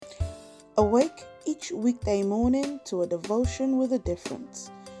Awake each weekday morning to a devotion with a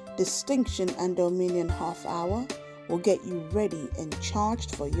difference. Distinction and Dominion half hour will get you ready and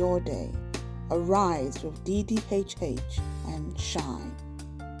charged for your day. Arise with DDHH and shine.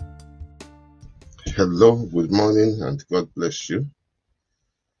 Hello, good morning, and God bless you.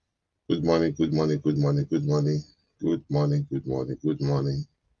 Good morning, good morning, good morning, good morning, good morning, good morning, good morning.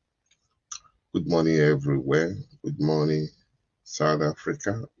 Good morning everywhere. Good morning, South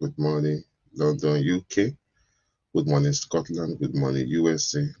Africa. Good morning, London, UK. Good morning, Scotland. Good morning,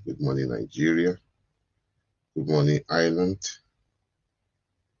 USA. Good morning, Nigeria. Good morning, Ireland.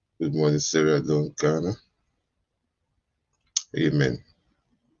 Good morning, Sierra Leone, Ghana. Amen.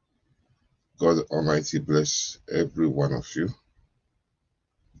 God Almighty bless every one of you.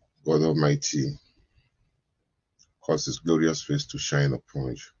 God Almighty cause His glorious face to shine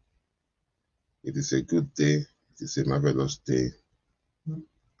upon you. It is a good day. It is a marvelous day.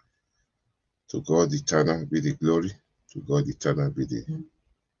 To God eternal be the glory. To God eternal be the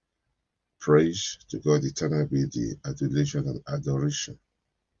praise. To God eternal be the adulation and adoration.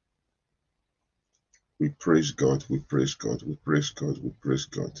 We praise God. We praise God. We praise God. We praise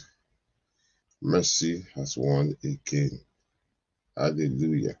God. Mercy has won again.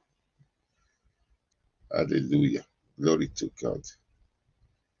 Hallelujah. Hallelujah. Glory to God.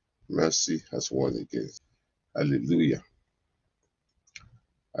 Mercy has won again. Hallelujah.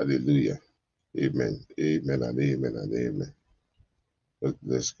 Hallelujah. Amen. Amen and amen and amen. God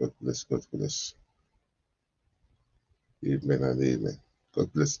bless. God bless. God bless. Amen and amen.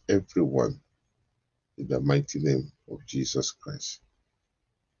 God bless everyone in the mighty name of Jesus Christ.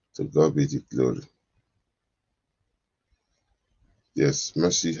 To God be the glory. Yes,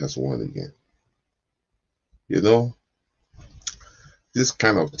 mercy has won again. You know, this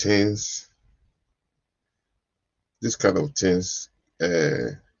kind of things,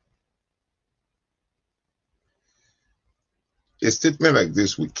 a statement like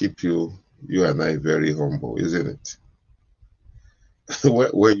this will keep you and I very humble, isn't it?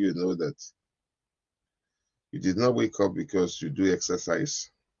 When you know that you did not wake up because you do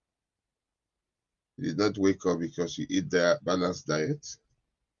exercise, you did not wake up because you eat the balanced diet,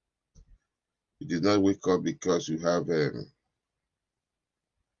 you did not wake up because you have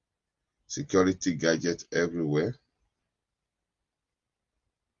security gadgets everywhere.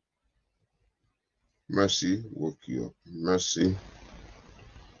 Mercy woke you up. Mercy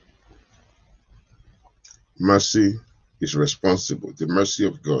is responsible. The mercy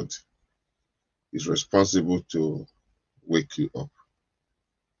of God is responsible to wake you up.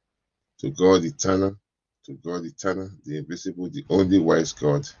 To God eternal, the invisible, the only wise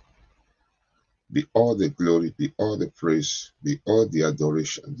God, be all the glory, be all the praise, be all the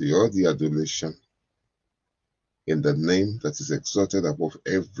adoration, be all the adulation in the name that is exalted above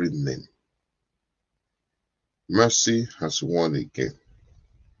every name. Mercy has won again.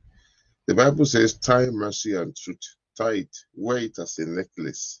 The Bible says, tie mercy and truth, tie it, wear it as a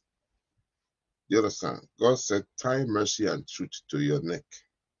necklace. You understand? God said, tie mercy and truth to your neck,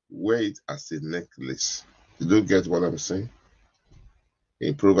 wear it as a necklace. You don't get what I'm saying?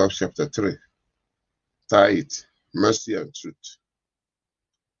 In Proverbs chapter 3, tie it, mercy and truth.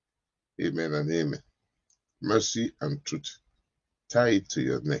 Amen and amen. Mercy and truth. Tie it to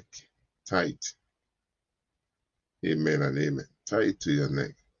your neck. Tie it. Amen and amen. Tie it to your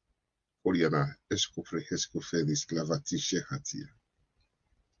neck. Wear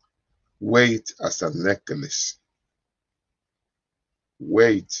it as a necklace.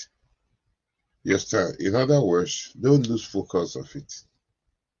 Wear it. Yes, in other words, don't lose focus of it.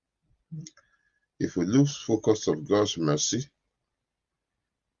 If we lose focus of God's mercy,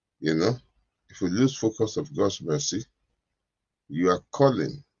 if we lose focus of God's mercy, you are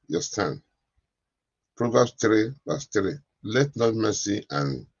calling your stand. Proverbs 3, verse 3. Let not mercy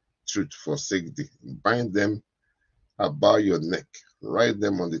and truth forsake thee. Bind them about your neck. Write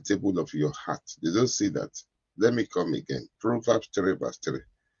them on the table of your heart. You don't see that. Let me come again. Proverbs 3, verse 3.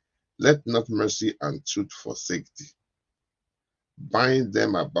 Let not mercy and truth forsake thee. Bind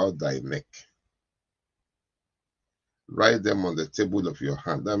them about thy neck. Write them on the table of your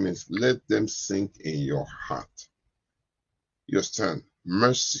heart. That means let them sink in your heart. You stand.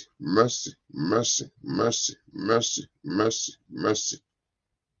 Mercy, mercy, mercy, mercy, mercy, mercy, mercy,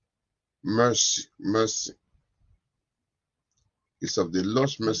 mercy, mercy. It's of the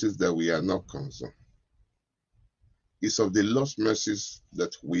Lord's mercies that we are not concerned. It's of the Lord's mercies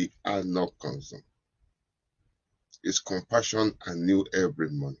that we are not concerned. His compassion anew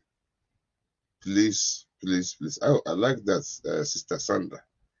every morning. Please, please, please. Oh, I like that, Sister Sandra.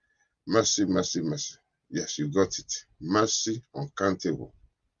 Mercy, mercy, mercy. Yes, you got it. Mercy uncountable.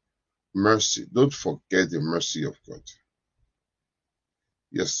 Mercy. Don't forget the mercy of God.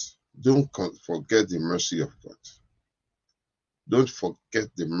 Yes, don't forget the mercy of God. Don't forget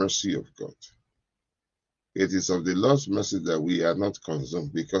the mercy of God. It is of the Lord's mercy that we are not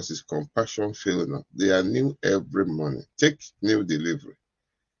consumed, because his compassion fail not. They are new every morning. Take new delivery.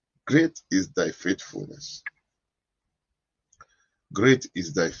 Great is thy faithfulness. Great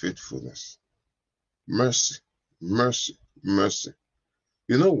is thy faithfulness. Mercy, mercy, mercy.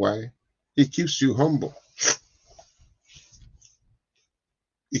 You know why? He keeps you humble.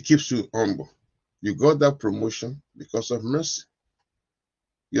 He keeps you humble. You got that promotion because of mercy.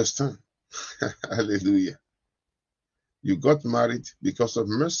 You stand. Hallelujah. You got married because of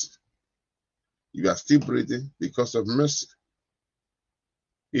mercy. You are still breathing because of mercy.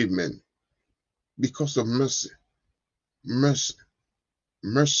 Amen. Because of mercy. Mercy.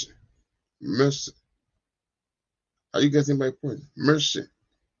 Mercy. Mercy. Are you getting my point? Mercy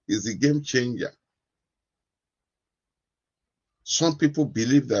is the game changer. Some people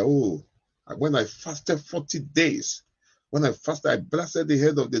believe that, oh, when I fasted 40 days, when I fasted, I blasted the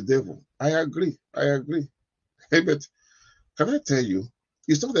head of the devil. I agree. I agree. Hey, but can I tell you,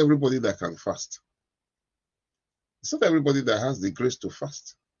 it's not everybody that can fast. It's not everybody that has the grace to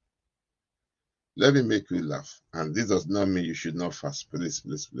fast. Let me make you laugh. And this does not mean you should not fast. Please,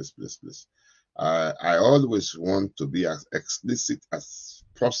 please, please, please, please. I always want to be as explicit as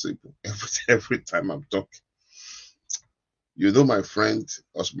possible every time I'm talking. You know my friend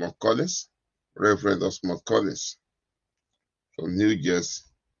Osmond Collins, Reverend Osmond Collins from New Jersey.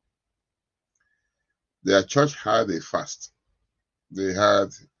 Their church had a fast. They had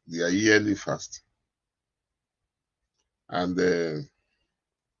their yearly fast. And there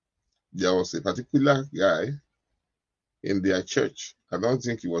was a particular guy in their church. I don't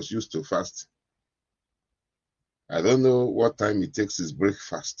think he was used to fast. I don't know what time he takes his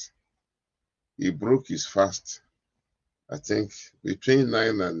breakfast. He broke his fast, I think, between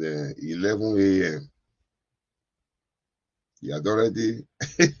 9 and 11 a.m. He had already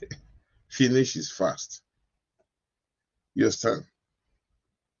finished his fast. You understand?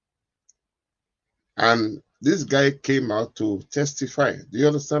 And this guy came out to testify. Do you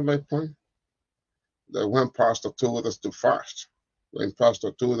understand my point? That when Pastor told us to fast, when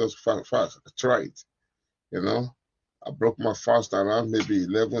Pastor told us to fast, I tried. You know, I broke my fast around maybe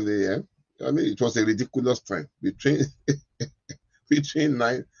 11 a.m. I mean, it was a ridiculous time between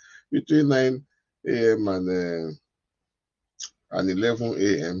 9 a.m. and 11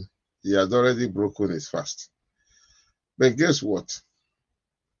 a.m. He had already broken his fast. But guess what?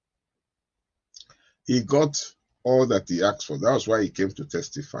 He got all that he asked for. That was why he came to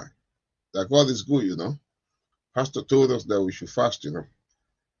testify. That God is good, you know. Pastor told us that we should fast, you know.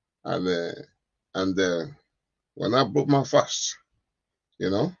 And when I broke my fast, you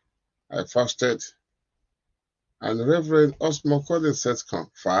know, I fasted. And Reverend Osmond Collins said, come,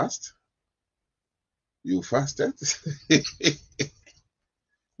 fast? You fasted?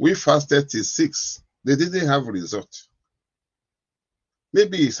 We fasted till 6. They didn't have result.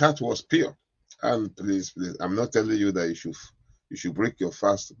 Maybe his heart was pure. And please, I'm not telling you that you should break your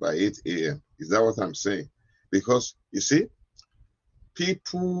fast by 8 a.m. Is that what I'm saying? Because, you see,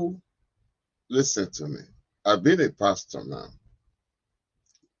 people, listen to me. I've been a pastor now.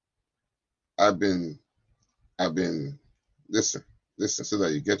 I've been, listen, so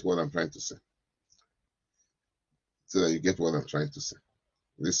that you get what I'm trying to say. So that you get what I'm trying to say.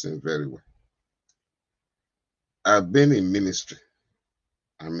 Listen very well. I've been in ministry.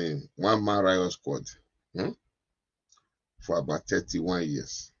 I mean, one man riot squad for about 31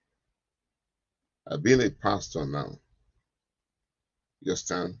 years. I've been a pastor now, you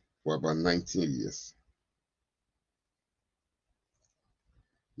understand, for about 19 years.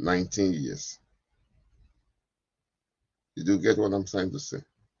 19 years. You do get what I'm trying to say?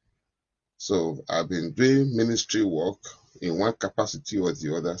 So I've been doing ministry work in one capacity or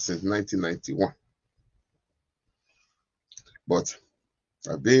the other since 1991. But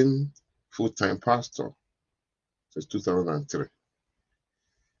I've been full-time pastor since 2003.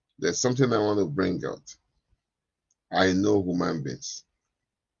 There's something I want to bring out. I know human beings.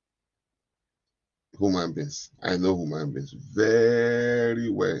 Human beings. I know human beings very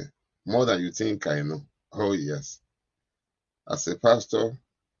well. More than you think I know. Oh, yes. As a pastor,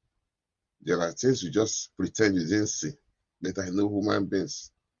 there are things you just pretend you didn't see. But I know human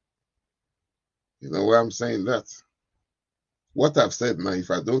beings. You know why I'm saying that? What I've said now, if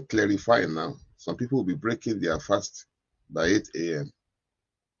I don't clarify now, some people will be breaking their fast by 8 a.m.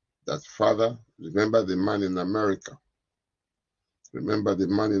 That Father, remember the man in America. Remember the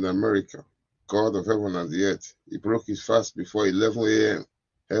man in America. God of heaven and the earth. He broke his fast before 11 a.m.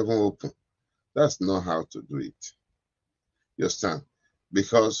 heaven open. That's not how to do it. You understand?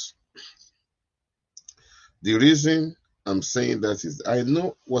 Because the reason I'm saying that is I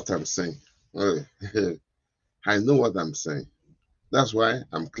know what I'm saying. I know what I'm saying. That's why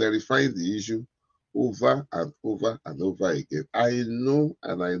I'm clarifying the issue over and over and over again. I know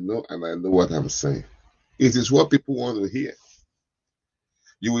and I know and I know what I'm saying. It is what people want to hear.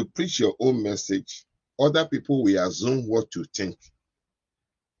 You will preach your own message. Other people will assume what you think.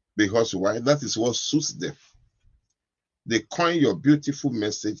 Because why? That is what suits them. They coin your beautiful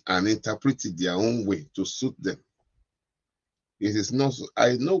message and interpret it their own way to suit them. It is not so.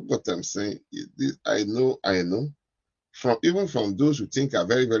 I know what I'm saying. I know. Even from those who think are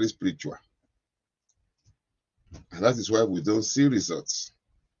very, very spiritual. And that is why we don't see results.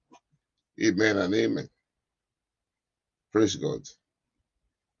 Amen and amen. Praise God.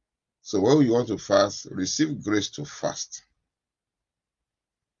 So when you want to fast, receive grace to fast.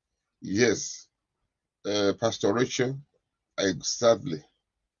 Yes, Pastor Rachel, exactly.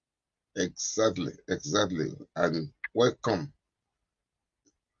 And welcome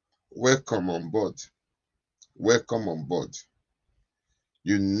on board. Welcome on board.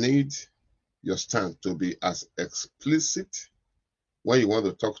 You need your stand to be as explicit when you want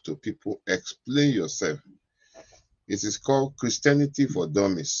to talk to people. Explain yourself. It is called Christianity for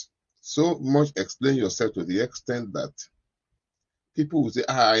Dummies. So much explain yourself to the extent that people will say,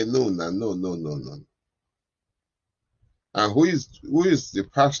 I know. No. And who is the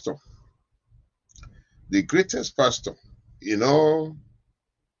pastor? The greatest pastor in all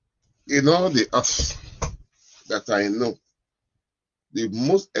the earth that I know, the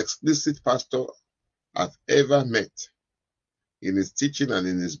most explicit pastor I've ever met in his teaching and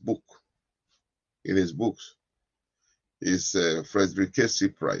in his books, is Frederick Casey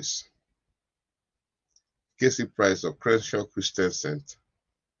Price. Casey Price of Crenshaw Christian Center.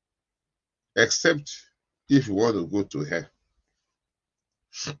 Except if you want to go to hell,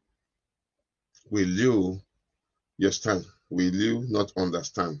 will you not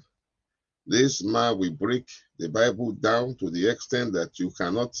understand? This man will break the Bible down to the extent that you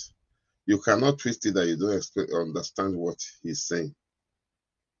cannot twist it that you don't understand what he's saying.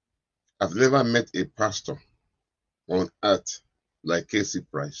 I've never met a pastor on earth like Casey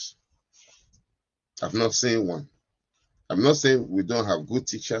Price. I've not seen one. I'm not saying we don't have good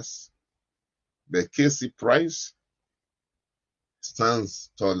teachers, but Casey Price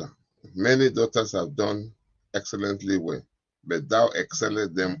stands taller. Many daughters have done excellently well, but thou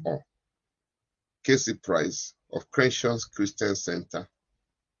excelled them all. Casey Price of Crenshaw's Christian Center.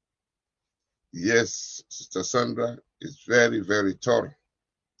 Yes, Sister Sandra is very, very thorough.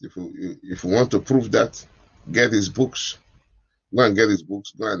 If you want to prove that, get his books. Go and get his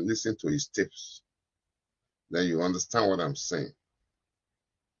books. Go and listen to his tapes. Then you understand what I'm saying.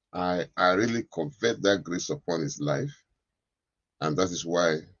 I really covet that grace upon his life. And that is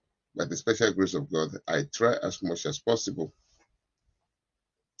why, by the special grace of God, I try as much as possible,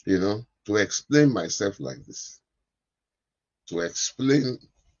 to explain myself like this. To explain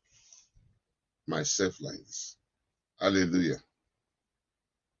myself like this. Hallelujah.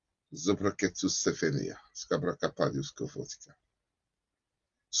 So,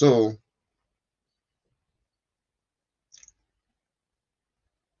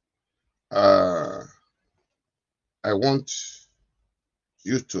 I want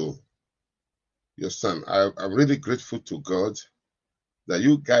you to, your son, I'm really grateful to God that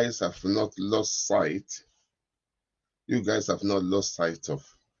you guys have not lost sight. You guys have not lost sight of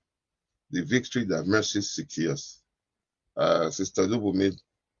the victory that mercy secures. Sister Lubumi,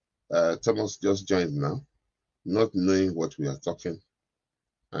 Thomas just joined now, not knowing what we are talking.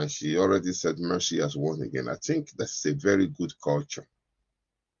 And she already said mercy has won again. I think that's a very good culture.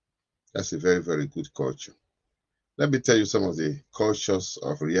 That's a very, very good culture. Let me tell you some of the cultures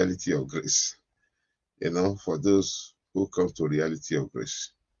of reality of grace, for those who come to reality of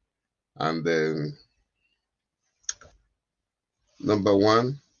grace. And then, number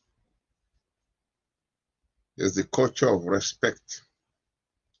one is the culture of respect.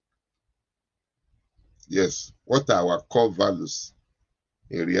 Yes, what are our core values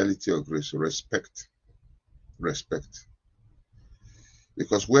in reality of grace? Respect. Respect.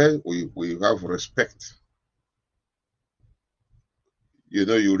 Because when we have respect,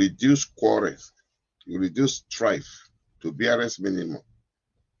 you reduce quarrels, you reduce strife to barest minimum.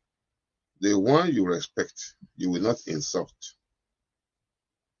 The one you respect, you will not insult.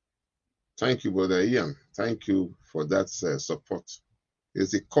 Thank you, Brother Ian. Thank you for that support.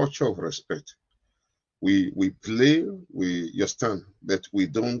 It's a culture of respect. We play, you stand, but we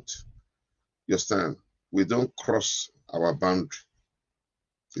don't, we don't cross our boundary.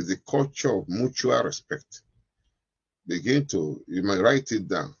 It's the culture of mutual respect. You might write it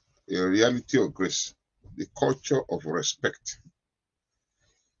down. A reality of grace. The culture of respect.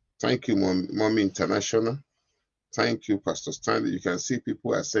 Thank you, Mommy International. Thank you, Pastor Stanley. You can see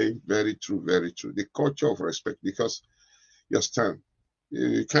people are saying very true, very true. The culture of respect, because you stand.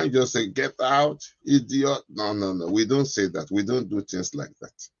 You can't just say, get out, idiot. No, no, no. We don't say that. We don't do things like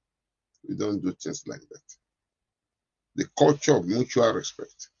that. We don't do things like that. The culture of mutual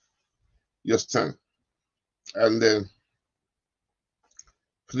respect. You stand. And then,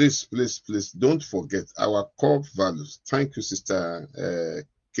 please, please, please don't forget our core values. Thank you, Sister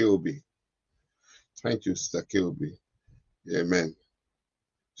KOB. Thank you, Sister KOB. Amen.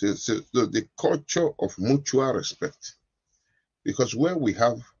 So the culture of mutual respect. Because when we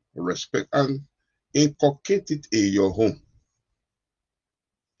have respect, and inculcate it in your home.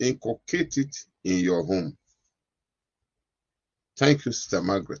 Inculcate it in your home. Thank you, Sister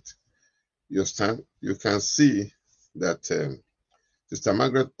Margaret. You stand. You can see that Sister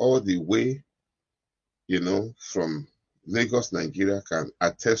Margaret, all the way, from Lagos, Nigeria, can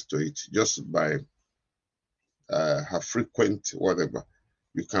attest to it just by her frequent whatever.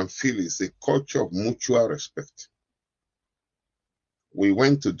 You can feel it's a culture of mutual respect. We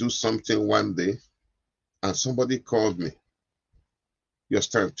went to do something one day, and somebody called me. Yes,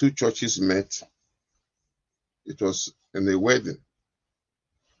 time 2 churches met. It was in a wedding.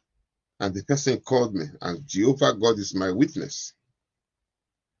 And the person called me, and Jehovah God is my witness.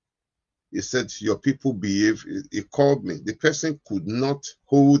 He said, your people behave. He called me. The person could not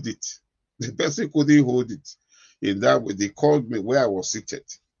hold it. The person couldn't hold it. In that way, they called me where I was seated.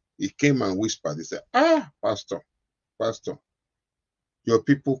 He came and whispered. He said, Pastor, your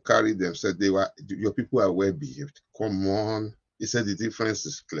people carried them. Said your people are well behaved. Come on. He said the difference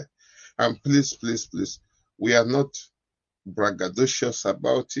is clear. And please, please, please, we are not braggadocious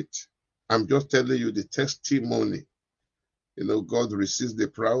about it. I'm just telling you the testimony. God receives the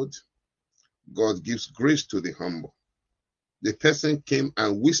proud. God gives grace to the humble. The person came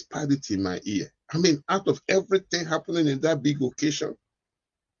and whispered it in my ear. I mean, out of everything happening in that big occasion,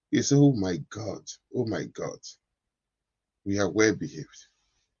 he said, oh my God, we are well behaved.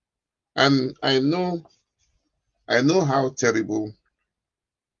 And I know how terrible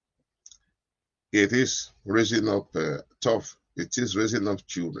it is raising up tough. It is raising up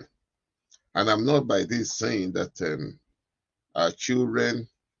children. And I'm not by this saying that our children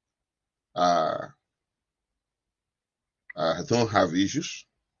don't have issues.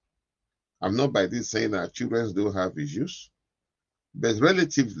 I'm not by this saying our children don't have issues. But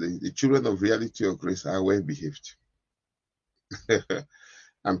relatively, the children of reality of grace are well behaved.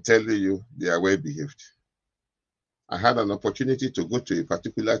 I'm telling you, they are well behaved. I had an opportunity to go to a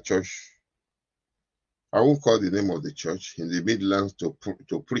particular church. I won't call the name of the church in the Midlands to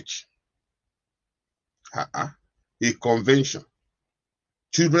preach. A convention.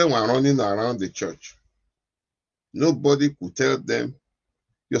 Children were running around the church. Nobody could tell them.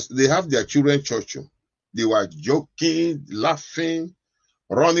 They have their children church. They were joking, laughing,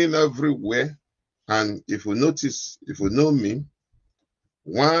 running everywhere. And if you notice, if you know me,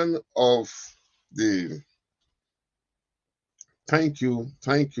 one of the thank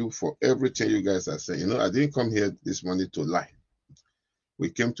you for everything you guys are saying. I didn't come here this morning to lie. We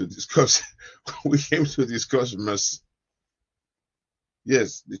came to discuss mercy.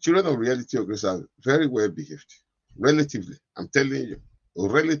 Yes, the children of reality of grace are very well behaved. Relatively. I'm telling you.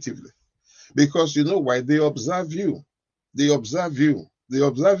 Relatively. Because you know why? They observe you. They observe you,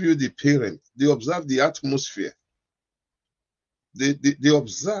 the parent. They observe the atmosphere. They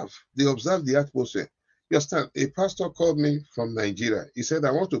observe the atmosphere. You understand? A pastor called me from Nigeria. He said,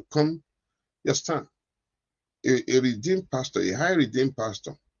 I want to come. You understand? A redeemed pastor, a high redeemed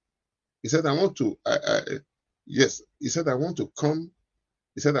pastor. He said, I want to, yes. He said, I want to come.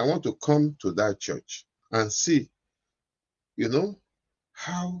 He said, I want to come to that church and see,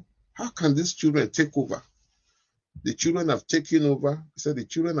 how can these children take over? The children have taken over. He said, the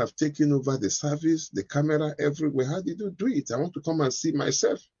children have taken over the service, the camera, everywhere. How did you do it? I want to come and see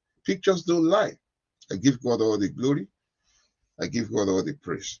myself. Pictures don't lie. I give God all the glory. I give God all the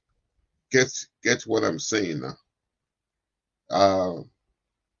praise. Get what I'm saying now.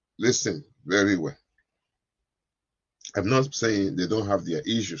 Listen very well. I'm not saying they don't have their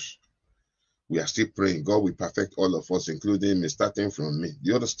issues. We are still praying. God will perfect all of us, including me, starting from me. Do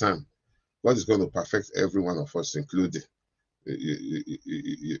you understand? God is going to perfect every one of us, including.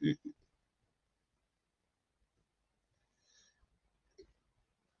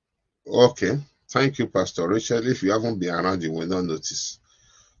 Okay. Thank you, Pastor Rachel. If you haven't been around, you will not notice.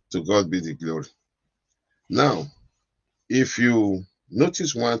 To God be the glory. Now, if you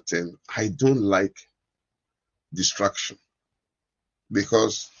notice one thing, I don't like distraction.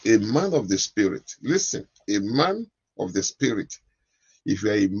 Because a man of the spirit, listen, a man of the spirit, if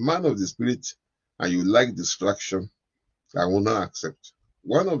you are a man of the spirit and you like distraction, I will not accept.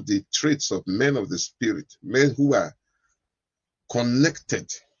 One of the traits of men of the spirit, men who are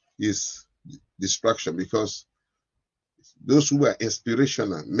connected, is distraction. Because those who are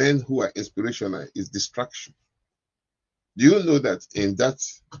inspirational, men who are inspirational, is distraction. Do you know that in that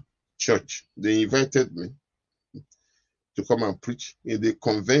church, they invited me to come and preach in the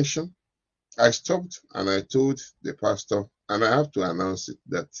convention? I stopped and I told the pastor, and I have to announce it,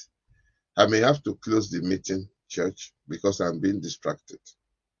 that I may have to close the meeting, church, because I'm being distracted.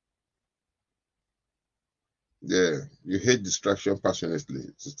 Yeah, you hate distraction passionately,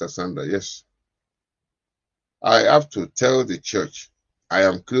 Sister Sandra. Yes. I have to tell the church, I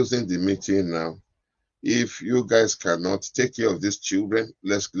am closing the meeting now. If you guys cannot take care of these children,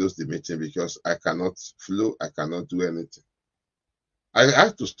 let's close the meeting, because I cannot flow, I cannot do anything. I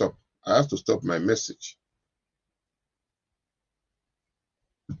have to stop. I have to stop my message.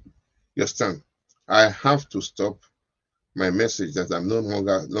 You understand? I have to stop my message that I'm no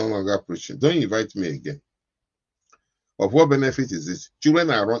longer preaching. Don't invite me again. Of what benefit is it?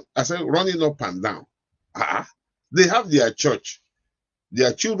 Children are running up and down. They have their church.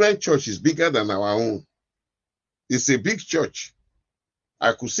 Their children's church is bigger than our own. It's a big church.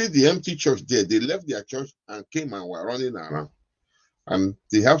 I could see the empty church there. They left their church and came and were running around. And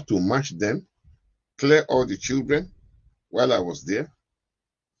they have to match them, clear all the children while I was there,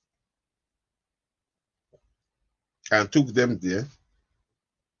 and took them there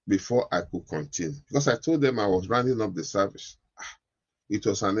before I could continue. Because I told them I was running up the service. It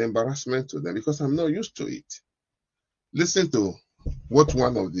was an embarrassment to them because I'm not used to it. Listen to what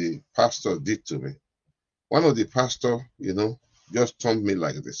one of the pastors did to me. One of the pastors, just thumbed me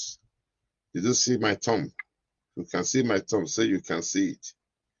like this. Did you see my thumb? You can see my thumb, so you can see it.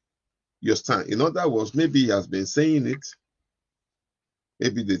 You understand? In other words, maybe he has been saying it.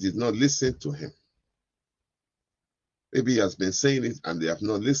 Maybe they did not listen to him. Maybe he has been saying it and they have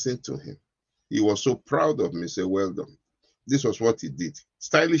not listened to him. He was so proud of me. Say, well done. This was what he did.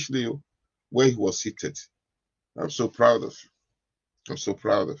 Stylishly, where he was seated. I'm so proud of you. I'm so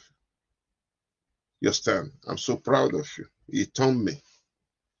proud of you. You understand? I'm so proud of you. He told me.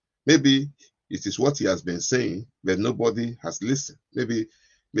 Maybe it is what he has been saying, but nobody has listened. Maybe,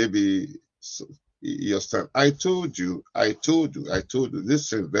 so, you understand? I told you,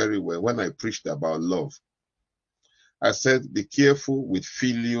 listen very well when I preached about love. I said, be careful with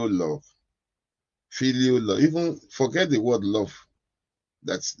filial love. Filial love. Even forget the word love.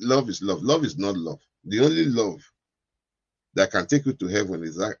 That's love is love. Love is not love. The only love that can take you to heaven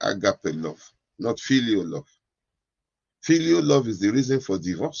is agape love, not filial love. Filial love is the reason for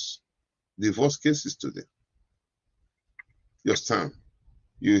divorce. Divorce cases today. You understand?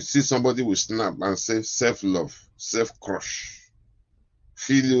 You see somebody will snap and say self-love, self-crush,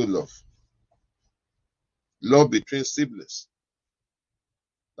 filial love. Love between siblings.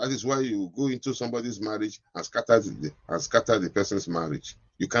 That is why you go into somebody's marriage and scatter the person's marriage.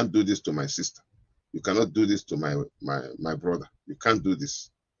 You can't do this to my sister. You cannot do this to my brother. You can't do this.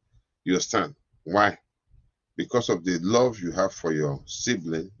 You understand? Why? Because of the love you have for your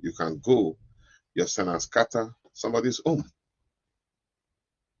sibling, you can go, you understand, and scatter somebody's home.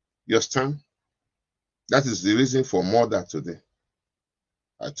 You understand? That is the reason for murder today.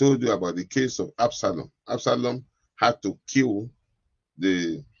 I told you about the case of Absalom. Absalom had to kill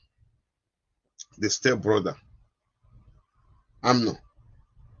the stepbrother, Amnon.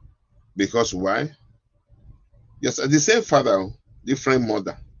 Because why? Yes, the same father, different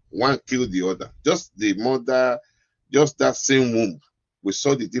mother. One killed the other. Just the mother, just that same womb. We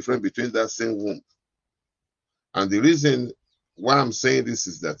saw the difference between that same womb. And the reason why I'm saying this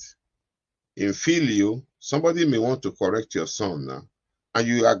is that in filial, somebody may want to correct your son now. And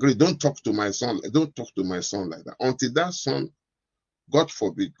you agree, don't talk to my son like that. Until that son, God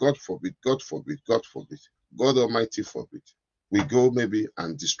forbid, God Almighty forbid, we go maybe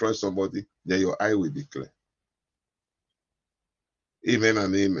and destroy somebody, then your eye will be clear. Amen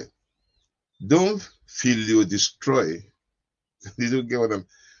and amen. Don't filial destroy. You don't get what I'm.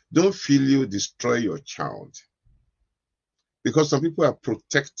 Don't filial destroy your child. Because some people are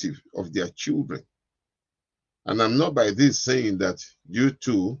protective of their children. And I'm not by this saying that you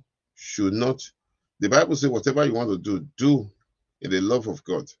too should not. The Bible says whatever you want to do in the love of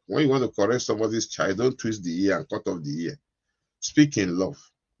God. When you want to correct somebody's child, don't twist the ear and cut off the ear. Speak in love.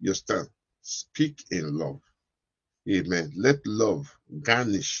 You understand? Speak in love. Amen. Let love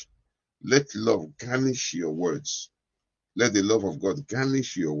garnish your words. Let the love of God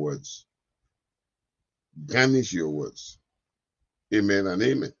garnish your words. Garnish your words. Amen and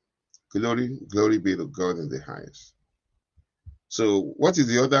amen. Glory be to God in the highest. So what is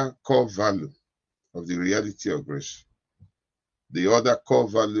the other core value of the reality of grace? The other core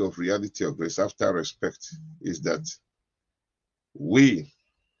value of reality of grace after respect is that we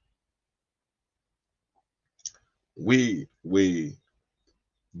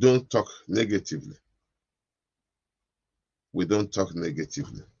don't talk negatively. We don't talk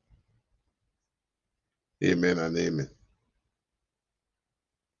negatively. Amen and amen.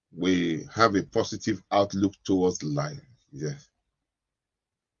 We have a positive outlook towards life. Yes.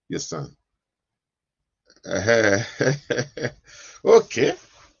 Yes, sir. Okay.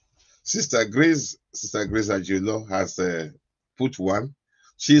 Sister Grace Ajulo has put one.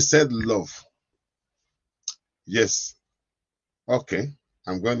 She said love. Yes. Okay.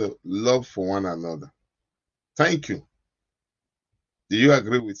 I'm going to love for one another. Thank you. Do you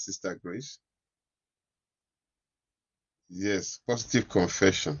agree with Sister Grace? Yes. Positive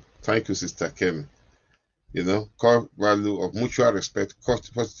confession. Thank you, Sister Kemi. You know, core value of mutual respect,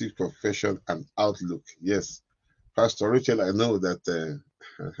 positive confession, and outlook. Yes. Pastor Rachel, I know that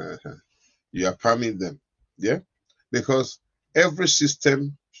you are palming them. Yeah? Because every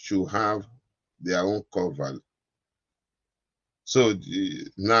system should have their own core value. So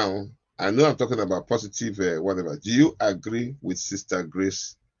now, I know I'm talking about positive whatever. Do you agree with Sister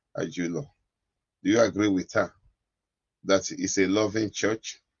Grace Ajulo? Do you agree with her that it's a loving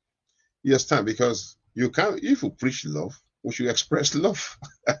church? Yes, Tom, because you can, if you preach love, we should express love.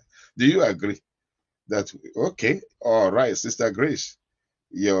 Do you agree that, okay, all right, Sister Grace,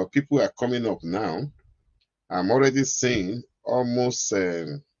 your people are coming up now. I'm already seeing almost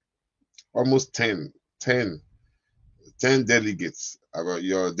 10 delegates. About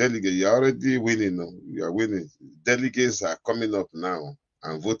your delegate, you're already winning. You're winning. Delegates are coming up now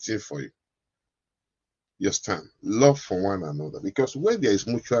and voting for you. You stand. Love for one another. Because when there is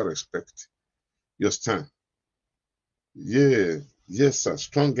mutual respect, you stand. Yeah. Yes, sir.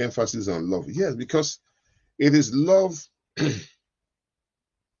 Strong emphasis on love. Yes, because it is love.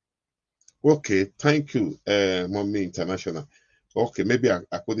 Okay, thank you, Mommy International. Okay, maybe I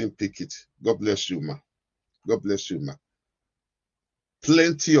couldn't pick it. God bless you, ma. God bless you, ma.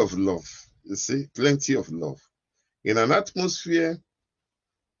 Plenty of love. You see, plenty of love. In an atmosphere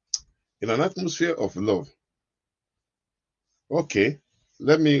of love. Okay,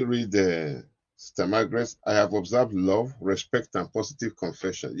 let me read Sister Margaret. I have observed love, respect, and positive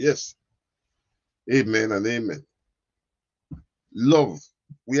confession. Yes. Amen and amen. Love.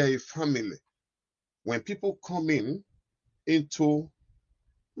 We are a family. When people come into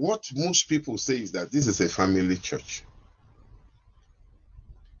what most people say is that this is a family church.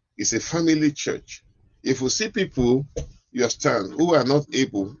 It's a family church. If you see people, you understand, who are not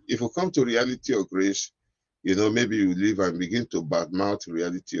able, if you come to reality of grace, you know, maybe you leave and begin to badmouth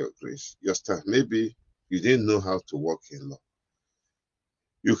reality of grace. You understand? Maybe you didn't know how to walk in love.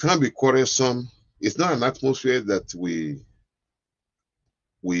 You can't be quarrelsome. It's not an atmosphere that we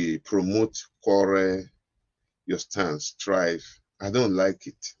promote quarrel, you understand, strife. I don't like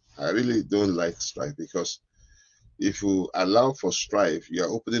it. I really don't like strife because if you allow for strife, you are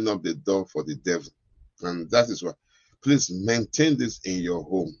opening up the door for the devil. And that is why. Please maintain this in your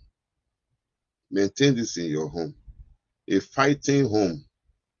home. Maintain this in your home. A fighting home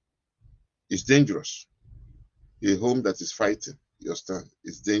is dangerous. A home that is fighting, you understand,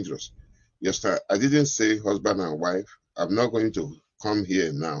 is dangerous. You understand? I didn't say husband and wife. I'm not going to come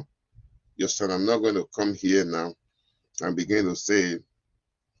here now. You understand? I'm not going to come here now and begin to say,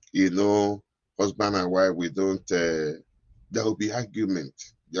 you know, husband and wife, we don't, there will be argument.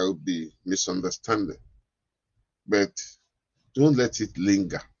 There will be misunderstanding. But don't let it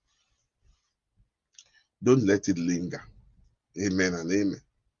linger. Don't let it linger. Amen and amen.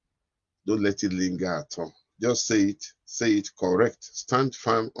 Don't let it linger at all. Just say it correct. Stand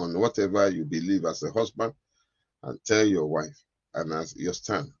firm on whatever you believe as a husband and tell your wife. And as you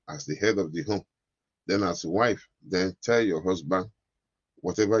stand as the head of the home, then as a wife, then tell your husband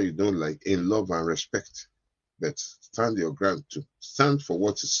whatever you don't like in love and respect. But stand your ground too. Stand for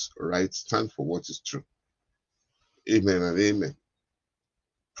what is right. Stand for what is true. Amen and amen.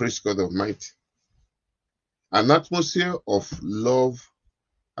 Praise God Almighty. An atmosphere of love,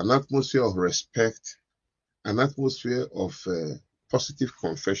 an atmosphere of respect, an atmosphere of positive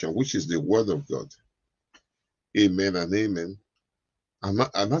confession, which is the word of God. Amen and amen. And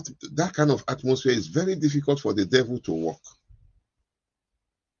that kind of atmosphere is very difficult for the devil to walk.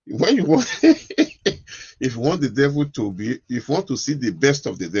 When you want, if you want the devil to be, if you want to see the best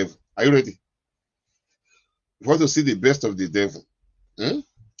of the devil, are you ready? You want to see the best of the devil.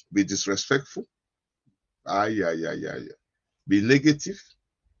 Be disrespectful. Be negative.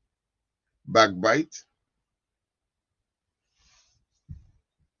 Backbite.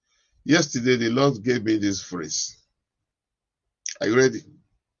 Yesterday, the Lord gave me this phrase. Are you ready?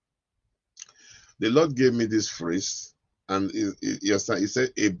 The Lord gave me this phrase, and he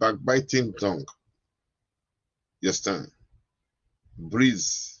said, a backbiting tongue. You understand?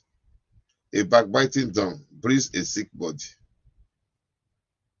 Breathes. A backbiting tongue breathes a sick body.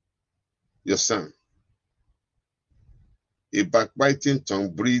 You understand? A backbiting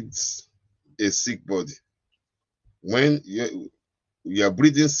tongue breeds a sick body. When you are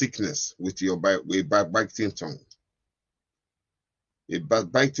breathing sickness with a backbiting tongue. A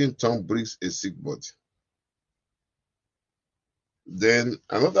backbiting tongue breeds a sick body. Then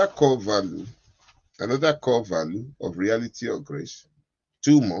another core value of reality or grace,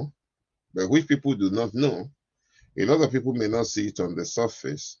 two more, but which people do not know. A lot of people may not see it on the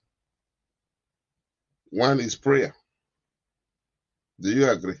surface. One is prayer. Do you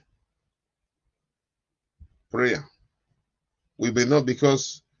agree? Prayer. We may not,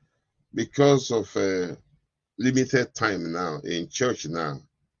 because of limited time now in church now,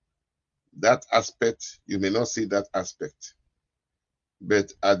 that aspect, you may not see that aspect.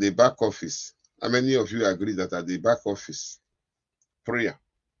 But at the back office, how many of you agree that at the back office, prayer?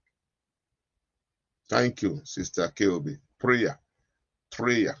 Thank you, Sister Keobi. Prayer.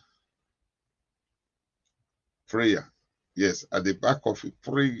 Yes, at the back office,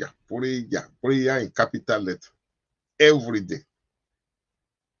 prayer in capital letter. Every day.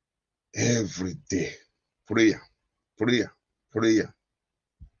 Prayer.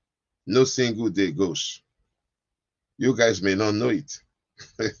 No single day goes. You guys may not know it.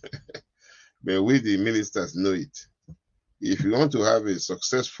 But we, the ministers, know it. If you want to have a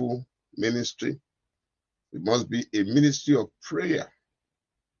successful ministry, it must be a ministry of prayer.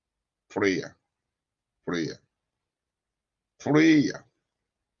 Prayer.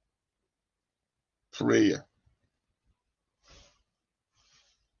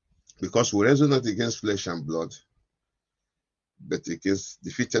 Because we wrestle not against flesh and blood, but against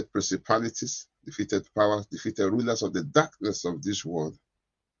defeated principalities, defeated powers, defeated rulers of the darkness of this world.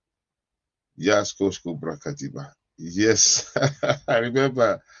 Yes, I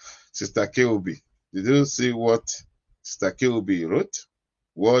remember Sister Keobi. Did you see what Sister Keobi wrote?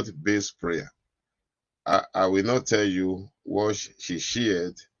 Word-based prayer. I will not tell you what she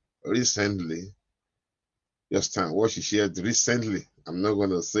shared recently. Just time, what she shared recently. I'm not going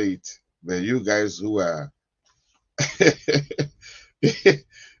to say it, but you guys who are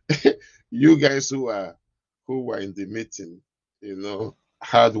who were in the meeting,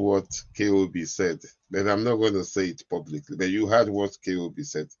 heard what KOB said. But I'm not going to say it publicly. But you heard what KOB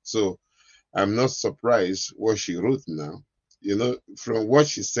said. So I'm not surprised what she wrote now. From what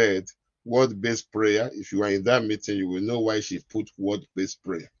she said, word-based prayer. If you are in that meeting, you will know why she put word-based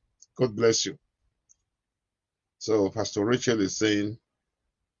prayer. God bless you. So Pastor Rachel is saying,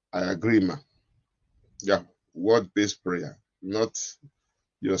 I agree, ma. Yeah, word-based prayer, not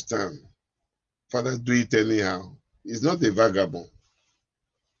your stand. Father, do it anyhow. It's not a vagabond.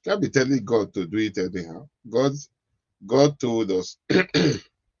 Can't be telling God to do it anyhow. God told us.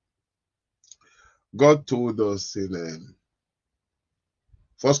 God told us in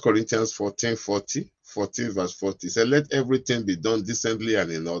 1 Corinthians 14 verse 40. He said, let everything be done decently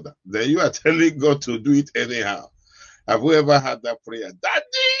and in order. Then you are telling God to do it anyhow. Have you ever had that prayer? Daddy,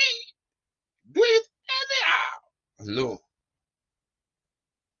 do it anyhow. No.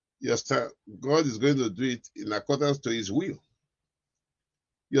 You understand? God is going to do it in accordance to his will.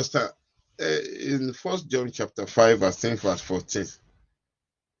 You understand? In 1 John chapter 5, verse 14,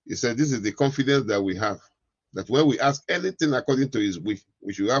 he said, this is the confidence that we have, that when we ask anything according to his will,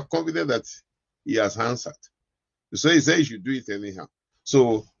 we should have confidence that he has answered. So he said you should do it anyhow.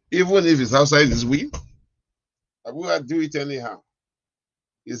 So even if it's outside his will, I will do it anyhow.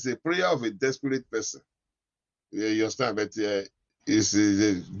 It's a prayer of a desperate person. You understand? But it's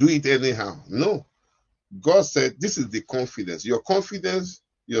do it anyhow. No. God said this is the confidence. Your confidence,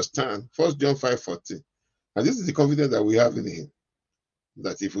 your stand. 1 John 5:14. And this is the confidence that we have in him.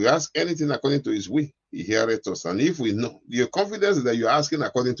 That if we ask anything according to his will, he heareth us. And if we know, your confidence is that you're asking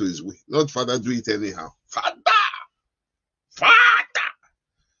according to his will, not Father, do it anyhow. Father!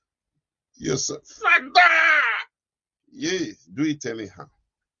 Yes, sir. Father! Yes, do it anyhow.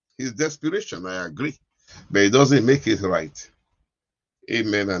 His desperation, I agree. But it doesn't make it right.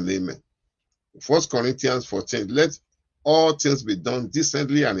 Amen and amen. 1 Corinthians 14, let all things be done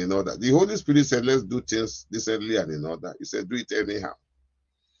decently and in order. The Holy Spirit said, let's do things decently and in order. He said, do it anyhow.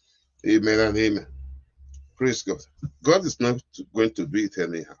 Amen and amen. Praise God. God is not going to do it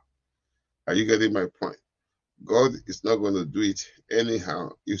anyhow. Are you getting my point? God is not going to do it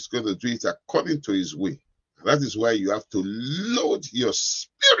anyhow. He's going to do it according to his way. That is why you have to load your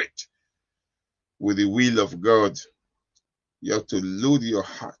spirit with the will of God. You have to load your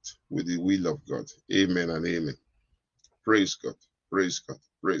heart with the will of God. Amen and amen. Praise God. Praise God.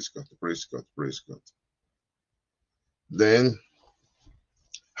 Praise God. Praise God. Praise God. Then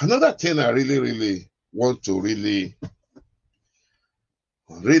another thing I really want to really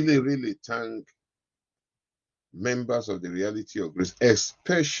thank members of the Reality of Grace,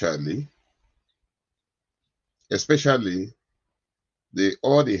 especially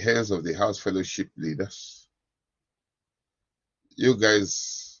all the heads of the house fellowship leaders. You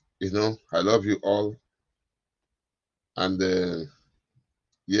guys, I love you all. And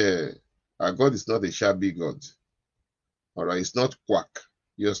yeah, our God is not a shabby God. All right, it's not quack.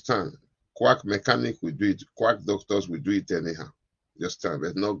 You understand? Quack mechanic will do it. Quack doctors will do it anyhow. You understand?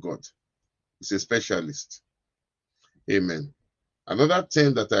 But not God. He's a specialist. Amen. Another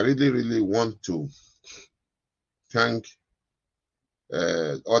thing that I really want to thank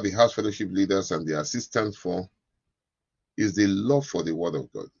all the house fellowship leaders and the assistants for is the love for the word of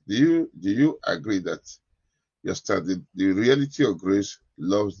God. Do you agree that the Reality of Grace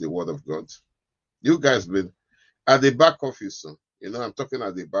loves the word of God? You guys been at the back office, so, I'm talking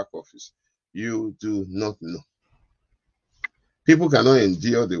at the back office. You do not know. People cannot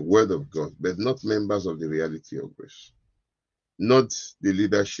endure the word of God, but not members of the Reality of Grace, not the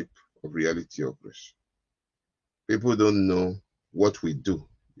leadership of Reality of Grace. People don't know what we do.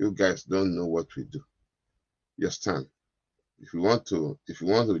 You guys don't know what we do. You understand? If you want to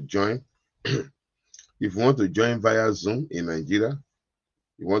join, if you want to join via Zoom in Nigeria,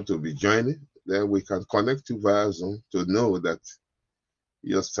 you want to be joining, then we can connect you via Zoom to know that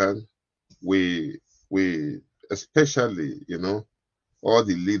you understand. We especially, all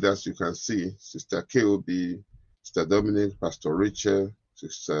the leaders you can see, Sister KOB, Sister Dominic, Pastor Richard,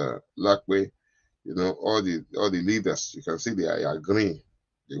 Sister Lackway, all the leaders, you can see they are agreeing.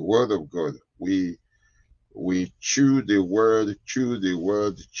 The word of God. We chew the word, chew the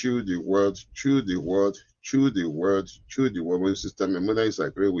word, chew the word, chew the word, chew the word, chew the word. When Sister Memona is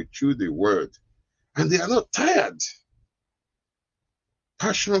agreeing, we chew the word. And they are not tired.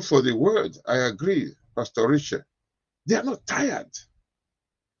 Passion for the word. I agree, Pastor Richard. They are not tired.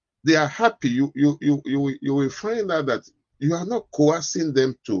 They are happy. You will find out that you are not coercing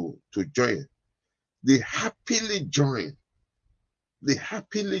them to join. They happily join. They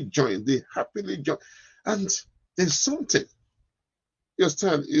happily join. They happily join. And there's something. You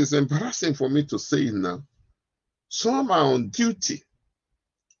understand? It's embarrassing for me to say it now. Some are on duty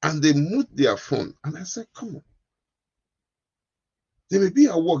and they mute their phone. And I said, come on. They may be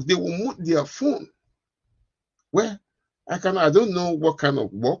at work. They will mute their phone. Well, I don't know what kind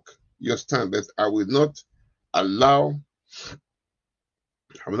of work you understand, but I will not allow,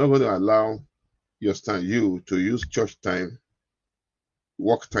 I'm not going to allow you to use church time,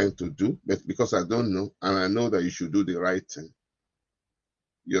 work time to do, but because I don't know, and I know that you should do the right thing.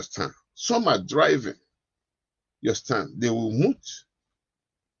 You understand? Some are driving. You understand? They will mute.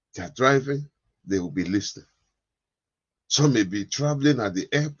 They are driving. They will be listening. Some may be traveling at the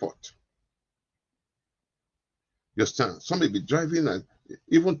airport. You understand? Some may be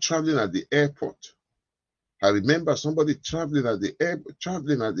even traveling at the airport. I remember somebody traveling at the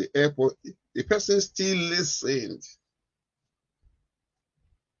airport. The person still listened.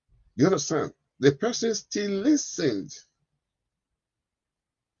 You understand? The person still listened.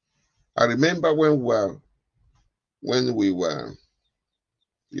 I remember when we were,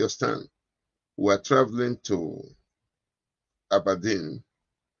 you understand, we were traveling to Aberdeen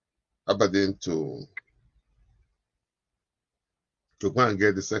to go and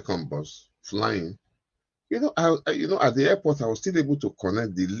get the second bus, flying. At the airport, I was still able to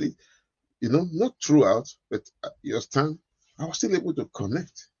connect not throughout, but you understand, I was still able to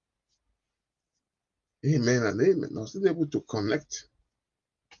connect. Amen and amen. I was still able to connect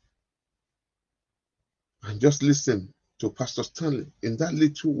and just listen to Pastor Stanley in that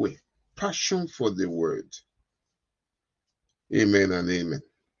little way. Passion for the word. Amen and amen.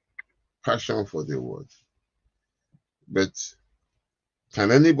 Passion for the word. But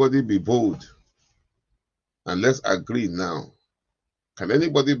can anybody be bold? And let's agree now. Can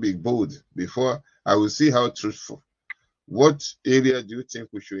anybody be bold before I will see how truthful? What area do you think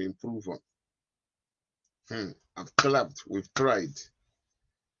we should improve on? I've clapped, we've tried.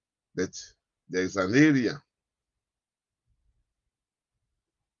 But there's an area.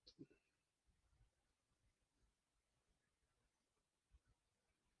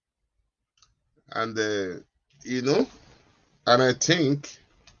 And you know, and I think,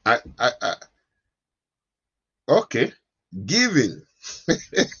 okay, giving,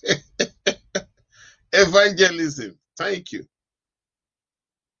 evangelism, thank you,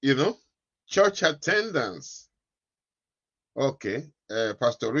 church attendance. Okay,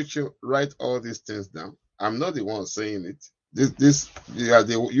 Pastor Richard, write all these things down. I'm not the one saying it. You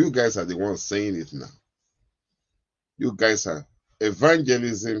guys are the ones saying it now. You guys are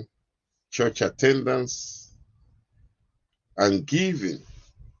evangelism, church attendance, and giving.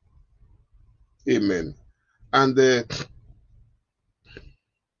 Amen. And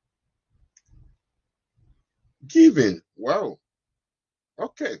giving. Wow.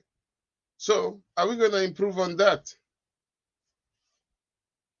 Okay. So, are we going to improve on that?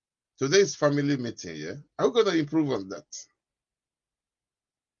 Today's family meeting, yeah? Are we going to improve on that?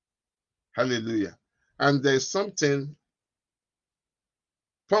 Hallelujah. And there's something,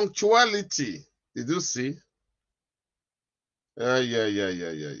 punctuality. Did you see? Yeah.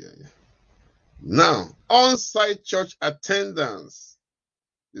 Now, on-site church attendance.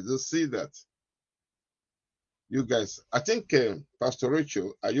 Did you see that? You guys, I think Pastor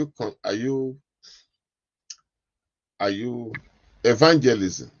Rachel, are you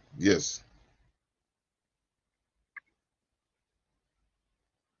evangelism? Yes.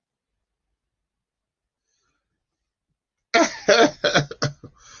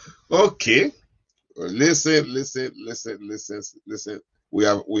 Okay. Listen. We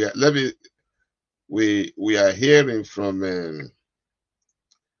are hearing from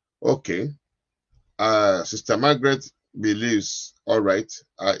okay. Sister Margaret believes, all right,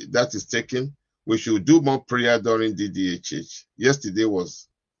 that is taken. We should do more prayer during DDHH. Yesterday was,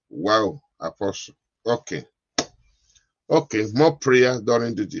 wow, Apostle. Okay. More prayer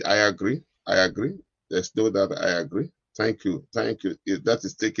during DD. I agree. There's no doubt I agree. Thank you. That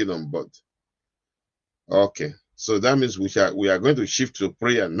is taken on board. Okay. So that means we are going to shift to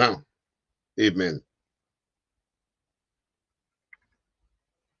prayer now. Amen.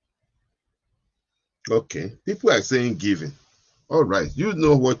 Okay. People are saying giving. All right. You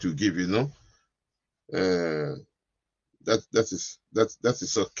know what to give, that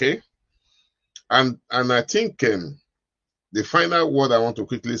is okay. And I think the final word I want to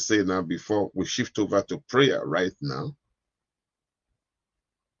quickly say now before we shift over to prayer right now.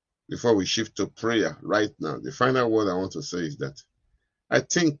 Before we shift to prayer right now, the final word I want to say is that I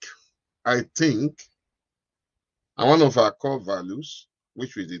think and one of our core values,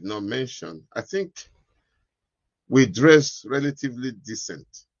 which we did not mention, I think we dress relatively decent.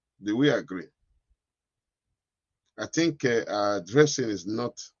 Do we agree? I think our dressing is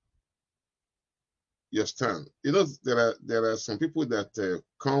not your stand. There are some people that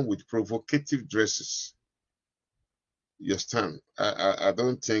come with provocative dresses. Your stand. I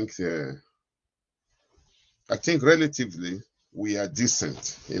don't think. I think relatively we are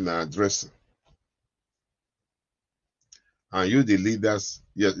decent in our dressing. And you, the leaders,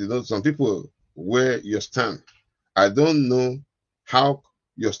 yes, some people wear your stand. I don't know how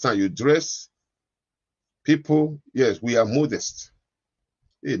your stand. You dress. People, yes, we are modest.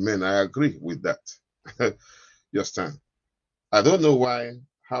 Amen. I agree with that. Your stand. I don't know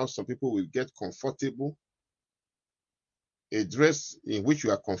how some people will get comfortable. A dress in which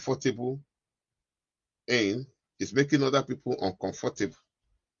you are comfortable in is making other people uncomfortable.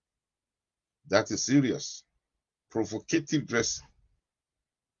 That is serious. Provocative dress.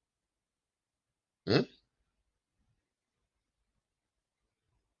 Hmm?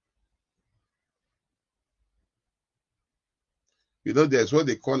 There's what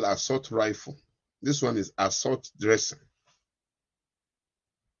they call assault rifle. This one is assault dressing.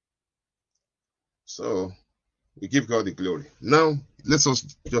 So we give God the glory. Now, let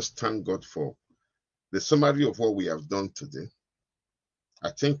us just thank God for the summary of what we have done today. I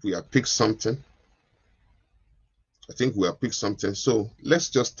think we have picked something. So let's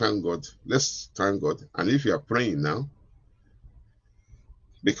just thank God. And if you are praying now,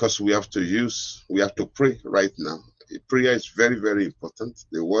 because we have to pray right now. Prayer is very, very important.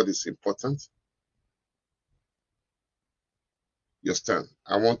 The word is important. You stand.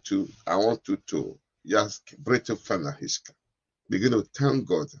 I want you to ask Breto Fana Hiska. Begin to thank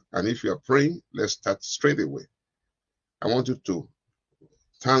God. And if you are praying, let's start straight away. I want you to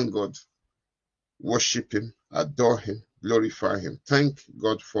thank God, worship Him, adore Him, glorify Him. Thank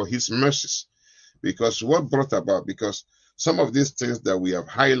God for His mercies. Because some of these things that we have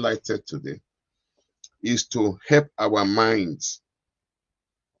highlighted today is to help our minds.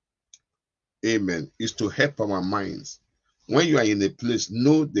 Amen. Is to help our minds. When you are in a place,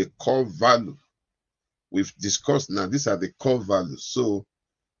 know the core value. We've discussed now, these are the core values. So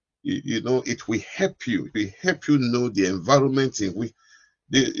You know, it will help you. It will help you know the environment in which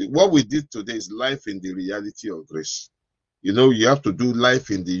what we did today is life in the reality of grace. You know, you have to do life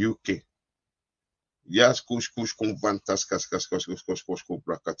in the UK. Yes, kush konvantas kas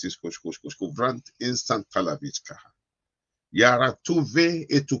brakatis kush vrant instant talavitska. Yara tuve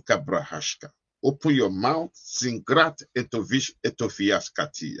etu kabrahashka. Open your mouth, singrat etovish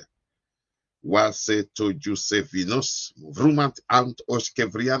etofiaskatia. Wase to Josefinos, Vrumant ant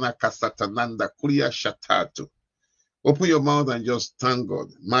oskevriana kasatananda kuria shatato. Open your mouth and just thank God.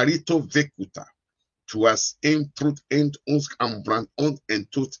 Marito vekuta. Tu as truth and uns ambrand on and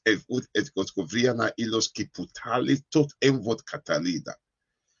tot evut et goskovriana ilos kiputali tot envot katalida.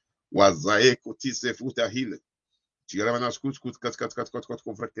 Wazae kotis efuta hile. Tiramana skut kat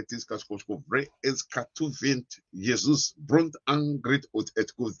konfreketis kaskovre es katuvint Jesus brunt angrit ot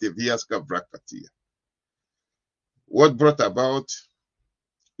et kos devias kavrakatia. What brought about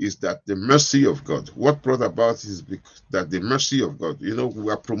is that the mercy of God. What brought about is that the mercy of God. You know,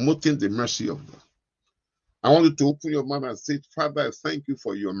 we are promoting the mercy of God. I want you to open your mouth and say, Father, I thank you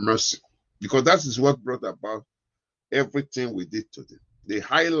for your mercy. Because that is what brought about everything we did today. The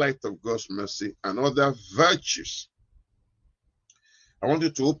highlight of God's mercy and other virtues. I want you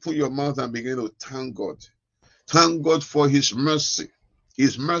to open your mouth and begin to thank God. Thank God for his mercy.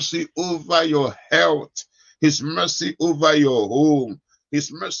 His mercy over your health. His mercy over your home.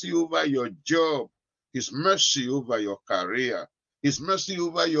 His mercy over your job. His mercy over your career. His mercy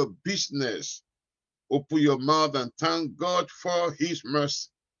over your business. Open your mouth and thank God for his mercy.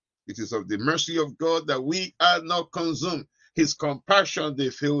 It is of the mercy of God that we are not consumed. His compassion, they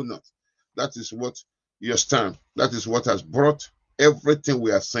fail not. That is what you stand. That is what has brought everything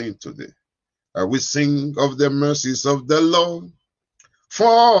we are saying today. We sing of the mercies of the Lord.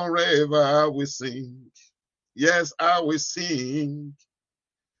 Forever I will sing. Yes, I will sing.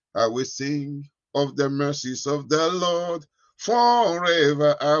 I will sing of the mercies of the Lord.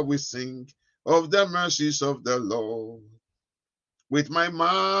 Forever I will sing of the mercies of the Lord. With my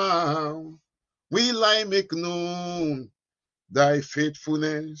mouth will I make known thy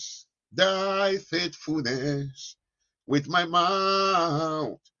faithfulness, thy faithfulness. With my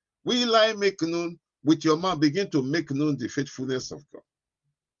mouth will I make known. With your mouth, begin to make known the faithfulness of God.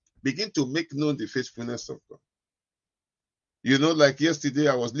 Begin to make known the faithfulness of God. You know, like yesterday,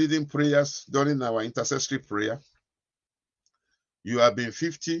 I was leading prayers during our intercessory prayer. You have been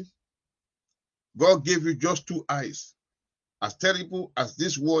 50. God gave you just 2 eyes. As terrible as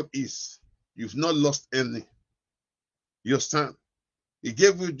this world is, you've not lost any. You stand. He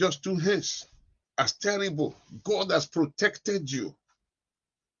gave you just 2 hands. As terrible, God has protected you.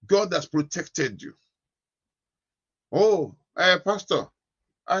 God has protected you. Oh, Pastor,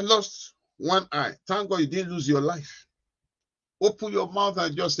 I lost 1 eye. Thank God you didn't lose your life. Open your mouth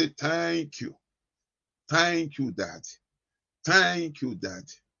and just say, thank you. Thank you, Dad. Thank you, Dad.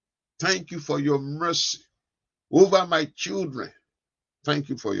 Thank you for your mercy over my children. Thank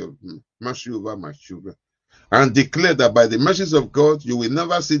you for your mercy over my children. And declare that by the mercies of God, you will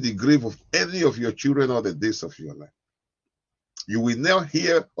never see the grave of any of your children all the days of your life. You will never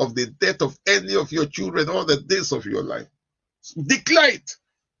hear of the death of any of your children all the days of your life. Declare it.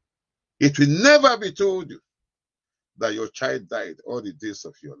 It will never be told you that your child died all the days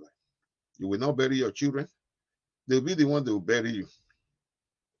of your life. You will not bury your children. They'll be the one that will bury you.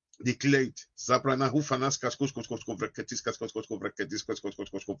 Declare it. Zabrana hufanas kaskos koskos kovreketis kaskos kovreketis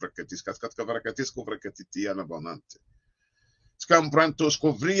kaskos kovreketis kaskas kavreketis kovreketitiana bonante. Skambrantos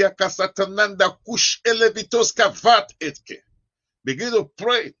kovria kasatananda kush elevitos kavat etke. Begin to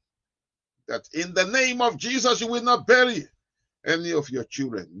pray that in the name of Jesus you will not bury any of your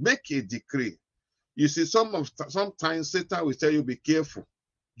children. Make a decree. You see, sometimes Satan will tell you, be careful.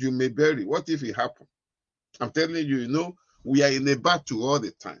 You may bury. What if it happens? I'm telling you, you know, we are in a battle all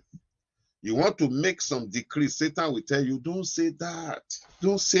the time. You want to make some decree, Satan will tell you, don't say that.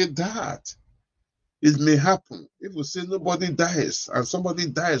 Don't say that. It may happen. If you say nobody dies and somebody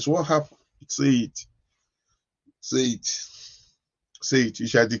dies, what happens? Say it. Say it. Say it. You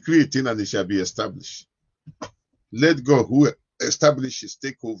shall decree a thing and it shall be established. Let God who establishes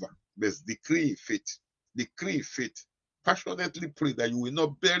take over. Let's decree faith. Decree faith. Passionately pray that you will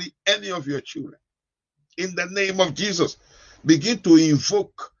not bury any of your children. In the name of Jesus, begin to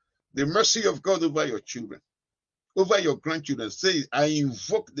invoke the mercy of God over your children, over your grandchildren. Say, I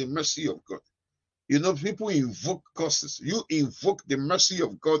invoke the mercy of God. You know, people invoke curses. You invoke the mercy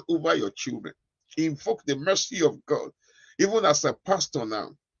of God over your children. Invoke the mercy of God. Even as a pastor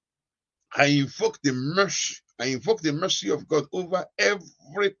now, I invoke the mercy. I invoke the mercy of God over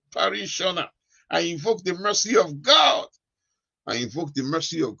every parishioner. I invoke the mercy of God I invoke the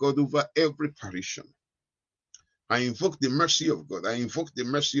mercy of God over every parishioner. I invoke the mercy of God. I invoke the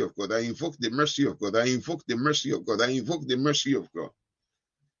mercy of God. I invoke the mercy of God. I invoke the mercy of God. I invoke the mercy of God.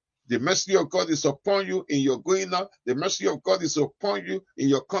 The mercy of God is upon you in your going out. The mercy of God is upon you in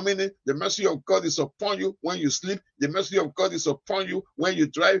your coming in. The mercy of God is upon you when you sleep. The mercy of God is upon you when you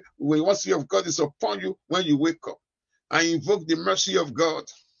drive. The mercy of God is upon you when you wake up. I invoke the mercy of God.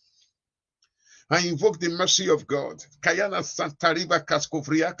 I invoke the mercy of God. Kayana Santariba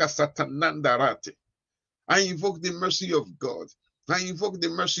Kaskovriaka Satanandarate. I invoke the mercy of God. I invoke the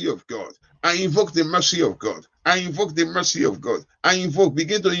mercy of God. I invoke the mercy of God. I invoke the mercy of God.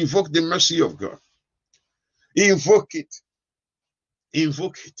 Begin to invoke the mercy of God. Invoke it.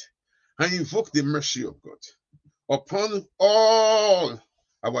 Invoke it. I invoke the mercy of God upon all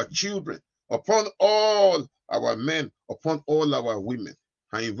our children, upon all our men, upon all our women.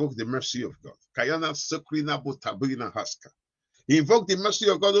 I invoke the mercy of God. Kayana Sokrina Botabina Haska. Invoke the mercy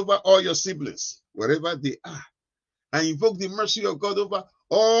of God over all your siblings, wherever they are. I invoke the mercy of God over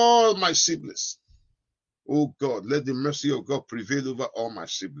all my siblings. Oh God, let the mercy of God prevail over all my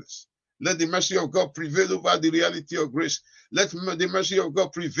siblings. Let the mercy of God prevail over the reality of grace. Let the mercy of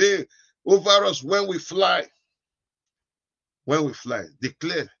God prevail over us when we fly. When we fly,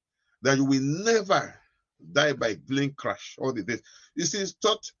 declare that you will never die by plane crash all the days. You see,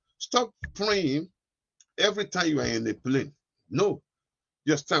 stop praying every time you are in a plane. No.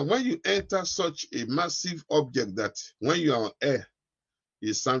 Just stand. When you enter such a massive object that when you are on air,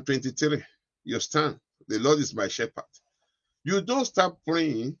 is Psalm 23. You stand. The Lord is my shepherd. You don't start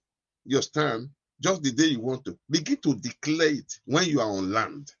praying. You stand just the day you want to. Begin to declare it when you are on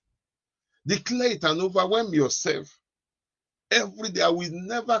land. Declare it and overwhelm yourself. Every day, I will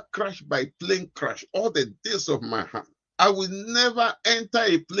never crash by plane crash all the days of my hand. I will never enter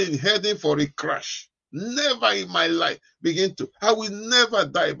a plane heading for a crash. Never in my life. I will never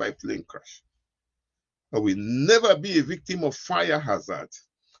die by plane crash. I will never be a victim of fire hazard.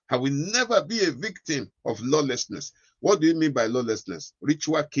 I will never be a victim of lawlessness. What do you mean by lawlessness?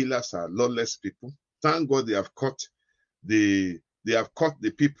 Ritual killers are lawless people. Thank God they have caught the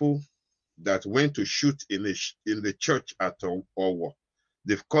people that went to shoot in the church at Owo.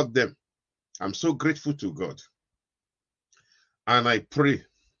 They've caught them. I'm so grateful to God. And I pray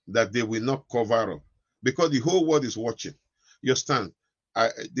that they will not cover up, because the whole world is watching. You stand.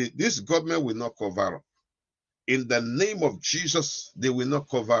 This government will not cover up. In the name of Jesus, they will not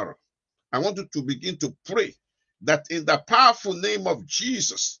cover up. I want you to begin to pray that in the powerful name of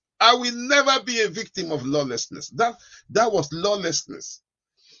Jesus, I will never be a victim of lawlessness. That was lawlessness.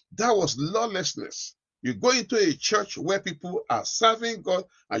 That was lawlessness. You go into a church where people are serving God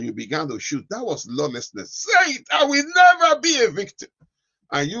and you began to shoot. That was lawlessness. Say it, I will never be a victim.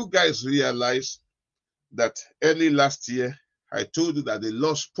 And you guys realize that early last year, I told you that the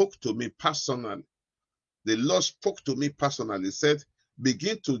Lord spoke to me personally. The Lord spoke to me personally, said,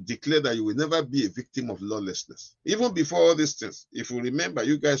 begin to declare that you will never be a victim of lawlessness. Even before all these things, if you remember,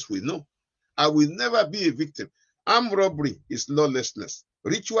 you guys will know. I will never be a victim. Armed robbery is lawlessness.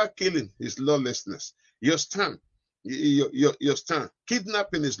 Ritual killing is lawlessness. Your stand.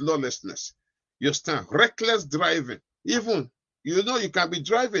 Kidnapping is lawlessness. Your stand. Reckless driving. Even, you can be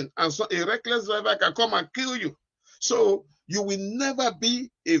driving and so a reckless driver can come and kill you. So you will never be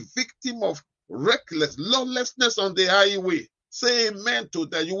a victim of lawlessness on the highway. Say amen to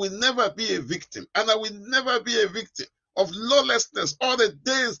that. You will never be a victim. And I will never be a victim of lawlessness all the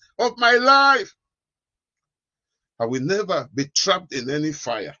days of my life. I will never be trapped in any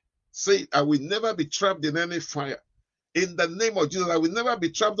fire. Say, I will never be trapped in any fire. In the name of Jesus, I will never be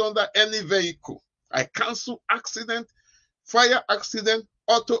trapped under any vehicle. I cancel accident, fire accident,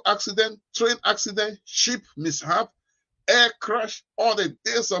 auto accident, train accident, ship mishap, air crash, all the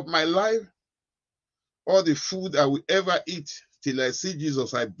days of my life. All the food I will ever eat till I see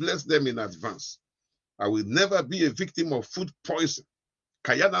Jesus, I bless them in advance. I will never be a victim of food poison.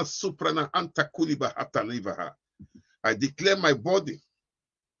 Kayana suprana antakuliba hatalivaha. I declare my body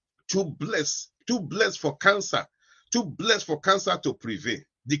too blessed for cancer, too blessed for cancer to prevail.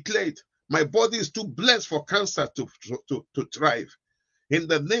 Declare it. My body is too blessed for cancer to thrive. In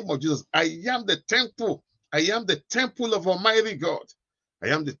the name of Jesus, I am the temple. I am the temple of Almighty God. I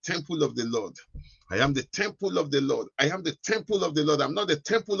am the temple of the Lord. I am the temple of the Lord. I am the temple of the Lord. I'm not the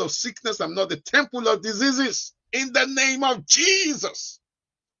temple of sickness. I'm not the temple of diseases. In the name of Jesus.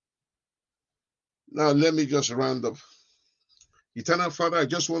 Now, let me just round up. Eternal Father, I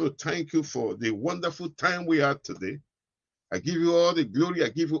just want to thank you for the wonderful time we had today. I give you all the glory. I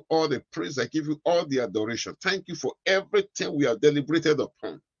give you all the praise. I give you all the adoration. Thank you for everything we have deliberated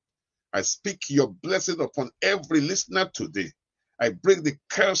upon. I speak your blessing upon every listener today. I break the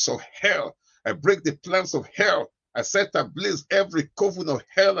curse of hell. I break the plans of hell. I set ablaze every coven of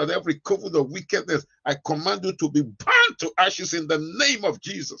hell and every coven of wickedness. I command you to be burned to ashes in the name of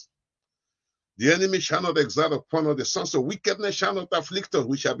Jesus. The enemy shall not exalt upon us. The sons of wickedness shall not afflict us.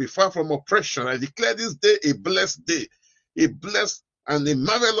 We shall be far from oppression. I declare this day a blessed and a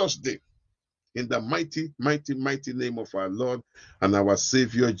marvelous day. In the mighty, mighty, mighty name of our Lord and our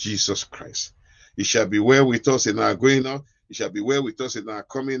Savior Jesus Christ. It shall be well with us in our going out. It shall be well with us in our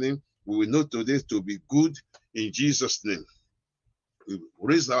coming in. We will know today to be good in Jesus' name. We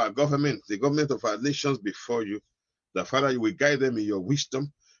raise our government, the government of our nations before you. The Father, you will guide them in your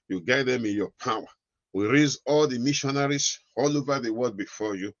wisdom. You will guide them in your power. We raise all the missionaries all over the world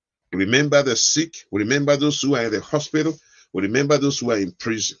before you. Remember the sick. Remember those who are in the hospital. Remember those who are in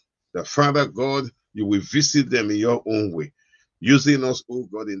prison. The Father God, you will visit them in your own way, using us, oh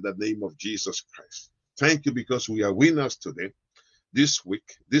God, in the name of Jesus Christ. Thank you because we are winners today, this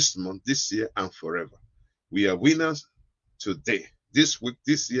week, this month, this year, and forever. We are winners today, this week,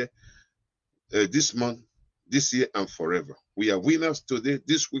 this year, this month, this year, and forever. We are winners today,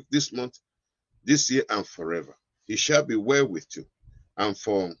 this week, this month, this year, and forever. It shall be well with you. And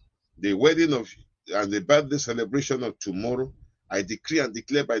for the wedding of and the birthday celebration of tomorrow, I decree and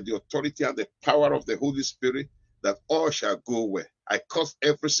declare by the authority and the power of the Holy Spirit that all shall go well. I curse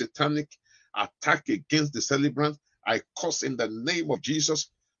every satanic attack against the celebrant. I curse in the name of Jesus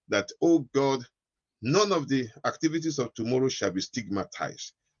that, oh God, none of the activities of tomorrow shall be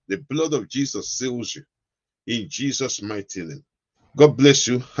stigmatized. The blood of Jesus seals you in Jesus' mighty name. God bless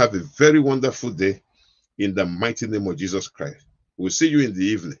you. Have a very wonderful day in the mighty name of Jesus Christ. We'll see you in the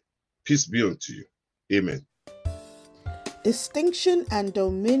evening. Peace be unto you. Amen. Distinction and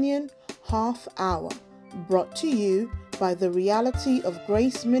Dominion Half Hour, brought to you by the Reality of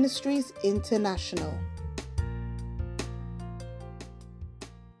Grace Ministries International.